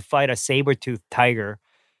mountain to fight a saber-toothed tiger,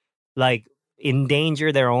 like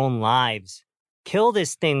endanger their own lives, kill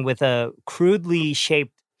this thing with a crudely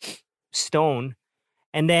shaped stone,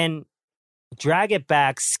 and then drag it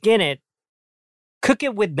back, skin it, cook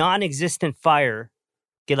it with non-existent fire.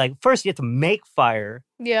 First you have to make fire,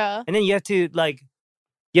 Yeah. and then you have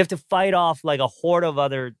to fight off like a horde of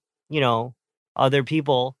other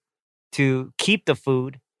people to keep the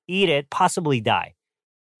food, eat it, possibly die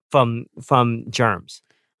from germs.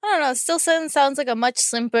 I don't know. It still sounds like a much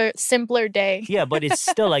simpler day. Yeah, but it's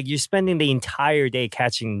still like you're spending the entire day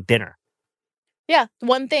catching dinner. Yeah,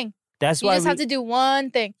 one thing. That's You why just have to do one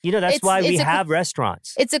thing. that's why we it's have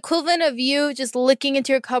restaurants. It's equivalent of you just looking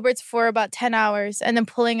into your cupboards for about 10 hours and then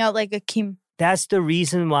pulling out like a kim. That's the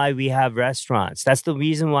reason why we have restaurants. That's the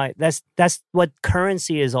reason why that's what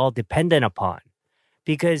currency is all dependent upon.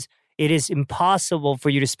 Because it is impossible for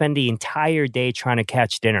you to spend the entire day trying to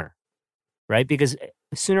catch dinner. Right? Because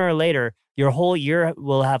sooner or later, your whole year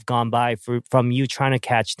will have gone by from you trying to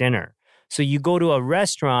catch dinner. So you go to a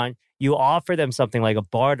restaurant, you offer them something like a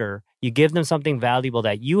barter, you give them something valuable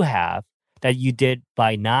that you have, that you did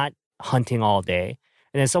by not hunting all day.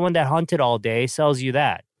 And then someone that hunted all day sells you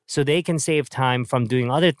that. So they can save time from doing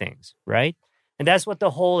other things, right? And that's what the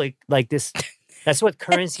whole, that's what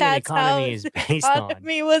currency and economy is based on.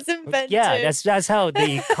 Economy was invented. Yeah, that's how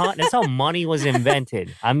that's how money was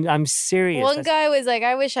invented. I'm serious. One guy was like,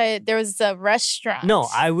 I wish there was a restaurant. No,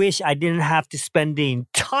 I wish I didn't have to spend the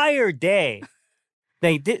entire day.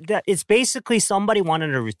 It's basically somebody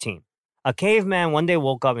wanted a routine. A caveman one day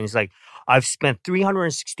woke up and he's like, I've spent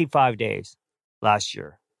 365 days last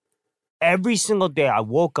year. Every single day I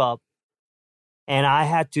woke up and I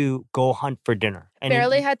had to go hunt for dinner. And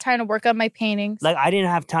Barely had time to work on my paintings. I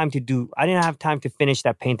didn't have time to finish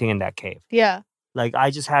that painting in that cave. Yeah. Like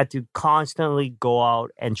I just had to constantly go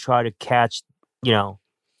out and try to catch,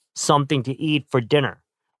 something to eat for dinner.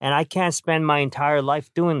 And I can't spend my entire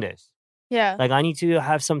life doing this. Yeah. Like I need to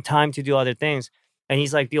have some time to do other things. And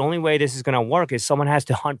he's like, the only way this is going to work is someone has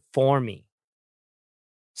to hunt for me.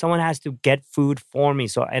 Someone has to get food for me.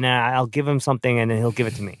 And I'll give him something and then he'll give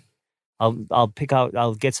it to me. I'll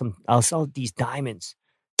sell these diamonds.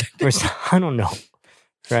 I don't know.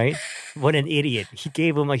 Right? What an idiot. He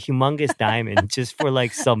gave him a humongous diamond just for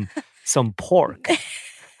like some pork.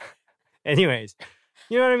 Anyways,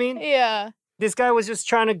 you know what I mean? Yeah. This guy was just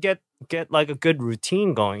trying to get like a good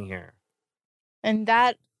routine going here. And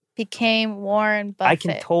that became Warren Buffett. I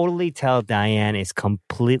can totally tell Diane is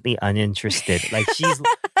completely uninterested. Like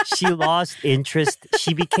she lost interest.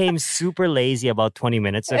 She became super lazy about 20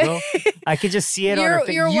 minutes ago. I could just see it on her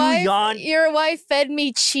face. Your wife fed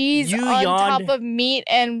me cheese on top of meat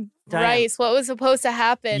and rice. What was supposed to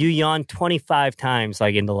happen? You yawned 25 times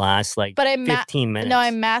like in the last 15 minutes. No,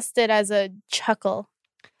 I masked it as a chuckle.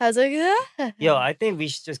 I was like, ah. Yo, I think we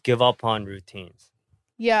should just give up on routines.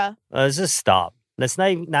 Yeah. Let's just stop. Let's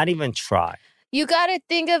not even try. You got to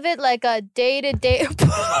think of it like a day-to-day. Oh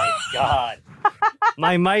my God.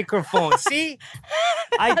 My microphone. See?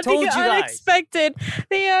 I told you guys.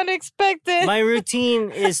 The unexpected. My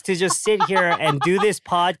routine is to just sit here and do this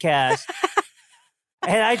podcast.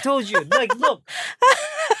 And I told you, look,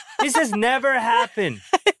 this has never happened,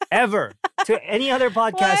 ever, to any other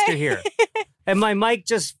podcaster here. And my mic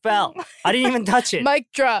just fell. I didn't even touch it.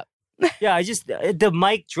 Mic drop. Yeah, the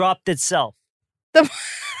mic dropped itself.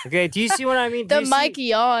 Okay, do you see what I mean? The mic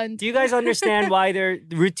yawned. Do you guys understand why their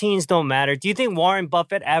routines don't matter? Do you think Warren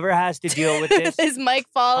Buffett ever has to deal with this? His mic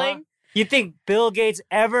falling? You think Bill Gates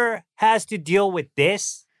ever has to deal with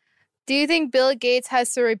this? Do you think Bill Gates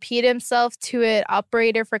has to repeat himself to an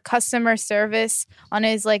operator for customer service on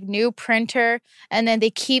his new printer, and then they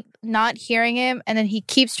keep not hearing him, and then he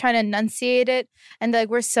keeps trying to enunciate it, and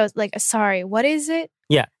we're so sorry, what is it?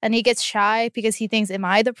 Yeah. And he gets shy because he thinks, am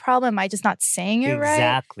I the problem? Am I just not saying it right?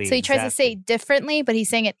 Exactly. So he tries to say it differently, but he's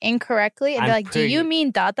saying it incorrectly. And they're like, do you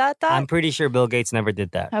mean ... I'm pretty sure Bill Gates never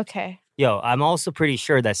did that. Okay. Yo, I'm also pretty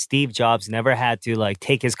sure that Steve Jobs never had to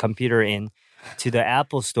take his computer in to the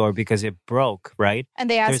Apple store because it broke, right? And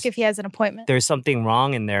they ask if he has an appointment. There's something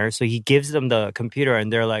wrong in there. So he gives them the computer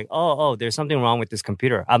and they're like, oh, there's something wrong with this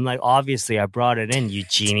computer. I'm like, obviously I brought it in, you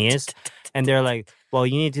genius. And they're like, well,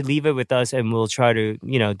 you need to leave it with us and we'll try to,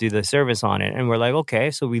 do the service on it. And we're like, okay.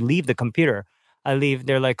 So we leave the computer. I leave.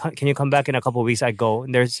 They're like, can you come back in a couple of weeks? I go.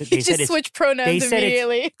 And they said switch pronouns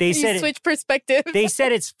immediately. They said switch perspective. They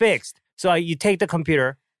said it's fixed. So you take the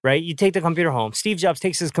computer, right? You take the computer home. Steve Jobs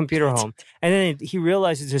takes his computer home. And then he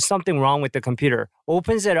realizes there's something wrong with the computer.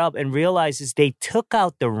 Opens it up and realizes they took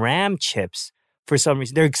out the RAM chips for some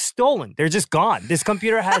reason. They're stolen. They're just gone. This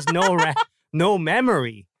computer has no RAM, no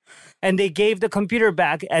memory. and they gave the computer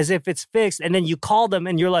back as if it's fixed. And then you call them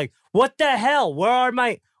and you're like, what the hell?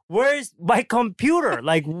 Where's my computer?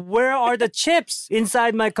 Like, where are the chips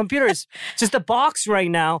inside my computer? It's just a box right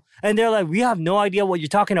now. And they're like, we have no idea what you're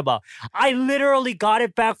talking about. I literally got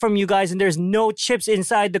it back from you guys and there's no chips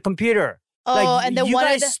inside the computer. Oh, like, and then you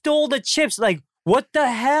guys stole the chips. Like, what the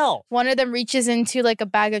hell? one of them reaches into like a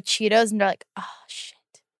bag of Cheetos and they're like, oh, shit.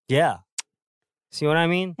 Yeah. See what I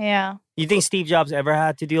mean? Yeah. You think Steve Jobs ever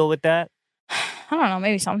had to deal with that? I don't know.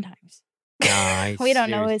 Maybe sometimes. Nah, We don't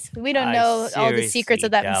know all the secrets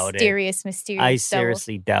of that mysterious I devil.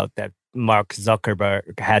 seriously doubt that Mark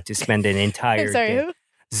Zuckerberg had to spend an entire I'm sorry, day. who?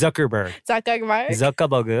 Zuckerberg.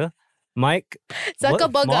 Zuckerberg? Mike.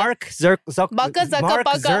 Zuckerberg. Mark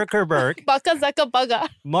Zuckerberg. Baka Zuckerberg.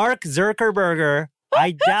 Mark Zuckerberg.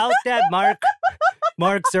 I doubt that Mark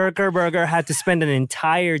Zuckerberg had to spend an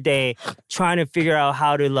entire day trying to figure out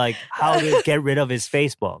how to get rid of his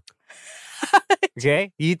Facebook.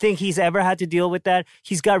 Okay? You think he's ever had to deal with that?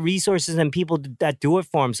 He's got resources and people that do it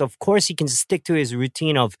for him. So of course he can stick to his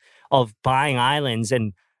routine of buying islands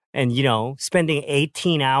and spending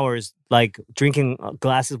 18 hours like drinking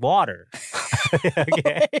glasses of water.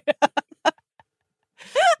 Okay?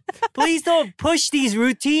 Please don't push these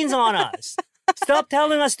routines on us. Stop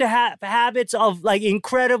telling us to have habits of like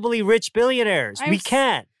incredibly rich billionaires. We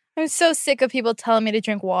can't. I'm so sick of people telling me to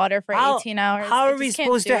drink water for 18 hours. How are we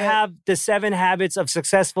supposed to have the 7 habits of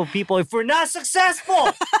successful people if we're not successful?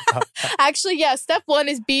 Actually, yeah. Step 1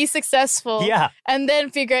 is be successful. Yeah. And then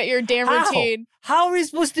figure out your damn routine. How are we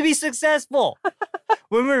supposed to be successful?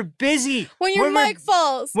 When we're busy. When your mic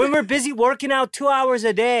falls. When we're busy working out 2 hours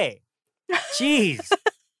a day. Jeez.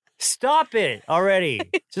 Stop it already.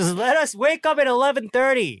 Just let us wake up at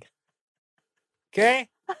 11:30. Okay?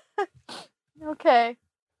 Okay.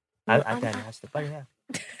 Appa,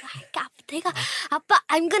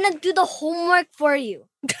 I'm gonna do the homework for you.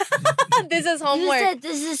 This is homework. You said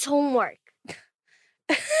this is homework.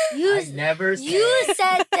 I never said. You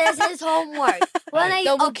said this is homework. When I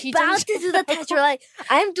about to do the test, you're like,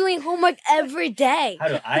 I'm doing homework every day.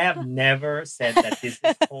 I have never said that this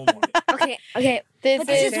is homework. Okay. This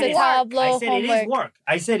is the Tableau I said homework. it is work.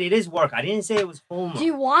 I said it is work. I didn't say it was homework. Do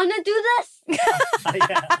you want to do this?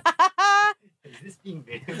 Is this being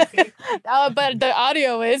videotaped? But the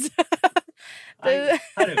audio is.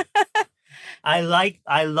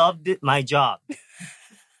 I loved my job.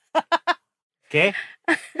 Okay?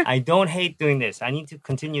 I don't hate doing this. I need to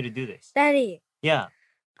continue to do this. Daddy. Yeah.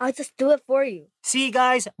 I'll just do it for you. See,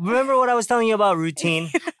 guys, remember what I was telling you about routine?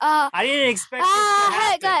 I didn't expect this to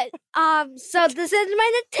hey happen. guys. So this is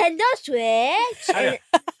my Nintendo Switch.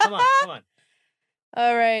 Come on.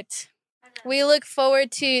 All right. We look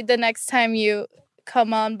forward to the next time you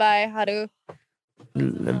come on by Haru.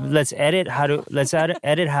 Let's edit Haru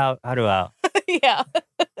out. Yeah.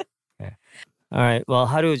 Okay. All right. Well,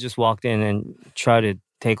 Haru just walked in and tried to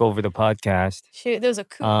take over the podcast. Shoot, there was a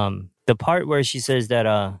coup. The part where she says that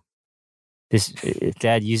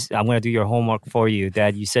Dad, I'm gonna do your homework for you.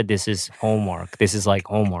 Dad, you said this is homework. This is like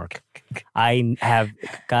homework. Audience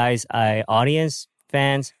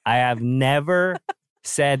fans, I have never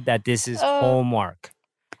said that this is homework.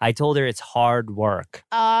 I told her it's hard work.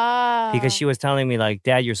 Because she was telling me like,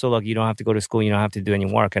 Dad, you're so lucky you don't have to go to school, you don't have to do any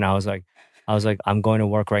work. And I was like, I'm going to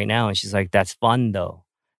work right now. And she's like, that's fun though.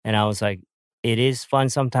 And I was like, it is fun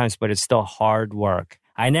sometimes, but it's still hard work.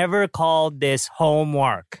 I never called this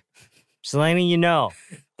homework. Just letting you know.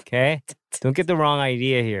 Okay? Don't get the wrong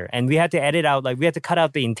idea here. And we had to edit out, we had to cut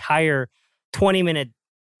out the entire 20-minute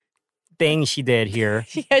thing she did here.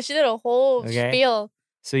 Yeah, she did a whole spiel.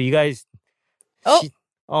 So you guys...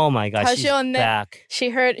 Oh my gosh, she's back.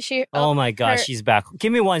 Oh my gosh, she's back.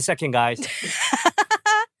 Give me 1 second, guys.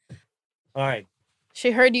 All right.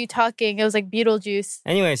 She heard you talking. It was like Beetlejuice.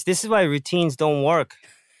 Anyways, this is why routines don't work.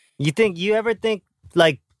 You think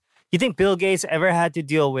Bill Gates ever had to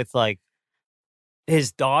deal with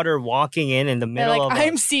his daughter walking in the middle of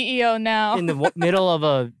I'm CEO now. in the middle of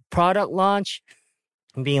a product launch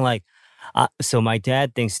and being like, so my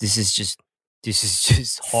dad thinks this is just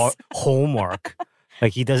homework.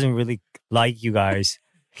 Like he doesn't really like you guys.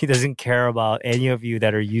 He doesn't care about any of you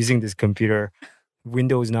that are using this computer.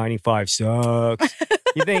 Windows 95 sucks.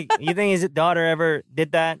 You think his daughter ever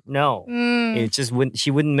did that? No. It just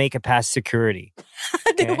she wouldn't make it past security.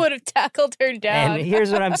 They would have tackled her down. And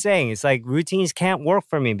here's what I'm saying. It's like routines can't work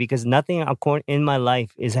for me because nothing in my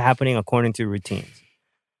life is happening according to routines.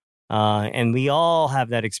 And we all have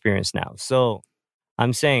that experience now. So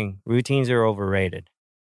I'm saying routines are overrated.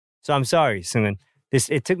 So I'm sorry, Seunghoon.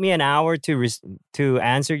 It took me an hour to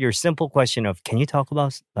answer your simple question of, can you talk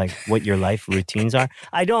about like what your life routines are?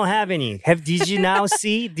 I don't have any. Did you now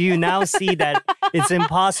see? Do you now see that it's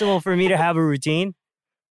impossible for me to have a routine?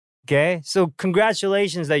 Okay, so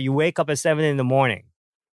congratulations that you wake up at 7 a.m.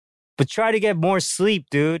 But try to get more sleep,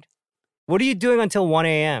 dude. What are you doing until 1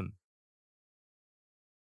 a.m.?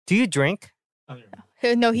 Do you drink?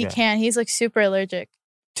 No, he Yeah. can't. He's like super allergic.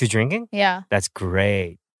 To drinking? Yeah. That's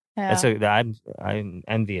great. Yeah. I'm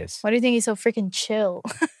envious. Why do you think he's so freaking chill?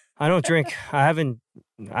 I don't drink. I haven't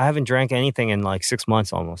drank anything in like 6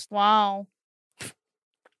 months almost. Wow.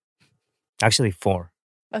 Actually, 4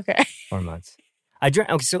 Okay. months. Okay,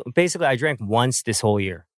 so basically I drank once this whole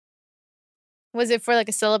year. Was it for like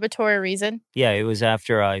a celebratory reason? Yeah, it was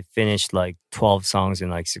after I finished like 12 songs in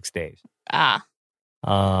like 6 days. Ah.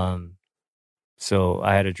 So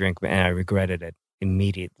I had a drink and I regretted it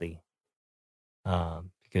immediately.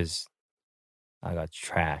 Because I got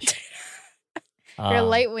trashed. You're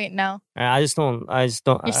lightweight now. I just don't.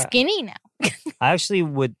 You're skinny now. I actually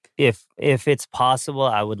would, if it's possible,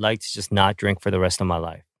 I would like to just not drink for the rest of my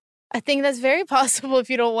life. I think that's very possible if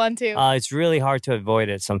you don't want to. It's really hard to avoid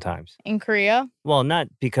it sometimes. In Korea? Well, not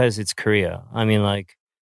because it's Korea. I mean, like,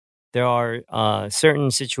 there are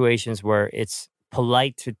certain situations where it's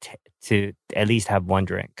polite to at least have one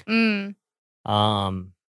drink. Mm.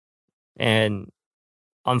 And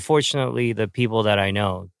unfortunately, the people that I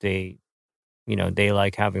know, they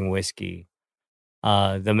like having whiskey.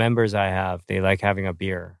 The members I have, they like having a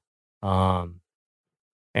beer.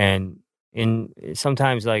 And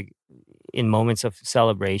sometimes like in moments of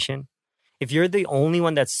celebration, if you're the only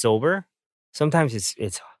one that's sober, sometimes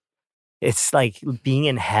it's like being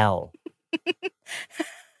in hell.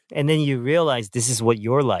 And then you realize this is what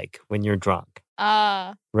you're like when you're drunk.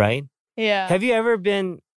 Right? Yeah. Have you ever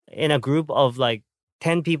been in a group of like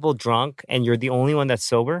 10 people drunk and you're the only one that's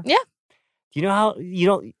sober? Yeah. Do you know how you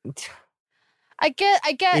don't? I get.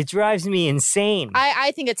 It drives me insane.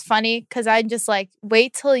 I think it's funny because I'm just like,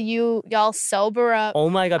 wait till y'all sober up. Oh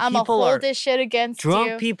my God, I'm gonna people hold are this shit against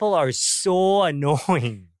drunk. you. People are so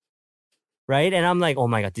annoying, right? And I'm like, oh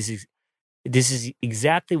my God, this is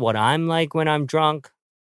exactly what I'm like when I'm drunk,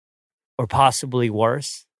 or possibly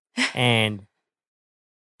worse. And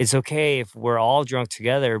it's okay if we're all drunk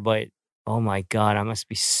together, but oh my God, I must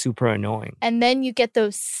be super annoying. And then you get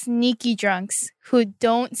those sneaky drunks who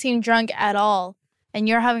don't seem drunk at all. And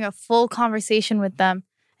you're having a full conversation with them.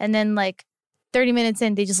 And then like 30 minutes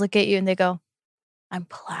in, they just look at you and they go, I'm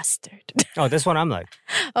plastered. Oh, that's what I'm like.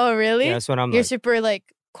 Oh, really? Yeah, that's what I'm You're like. super like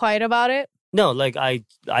quiet about it? No, like I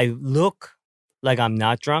look like I'm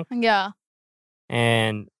not drunk. Yeah.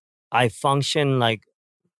 And I function like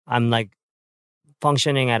I'm like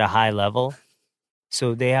functioning at a high level.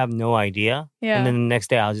 So they have no idea. Yeah. And then the next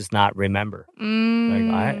day I'll just not remember. Like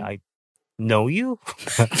I know you.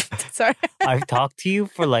 Sorry. I've talked to you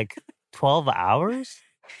for like 12 hours.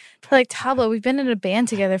 Like, Tablo, we've been in a band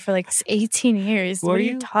together for like 18 years. What are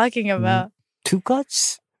you talking about? Two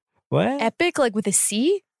Cuts? What? Epic, like with a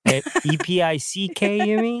C? EPICK,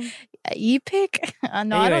 you mean? Epic? No, I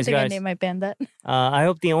don't Anyways, think I guys, named my band that. I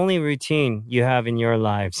hope the only routine you have in your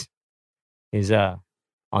lives is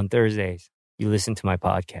on Thursdays, you listen to my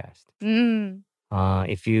podcast.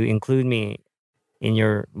 If you include me in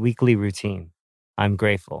your weekly routine, I'm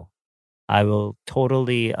grateful. I will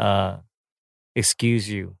totally excuse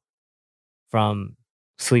you from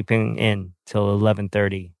sleeping in till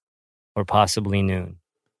 11:30 or possibly noon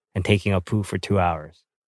and taking a poo for 2 hours.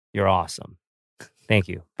 You're awesome. Thank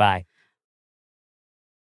you. Bye.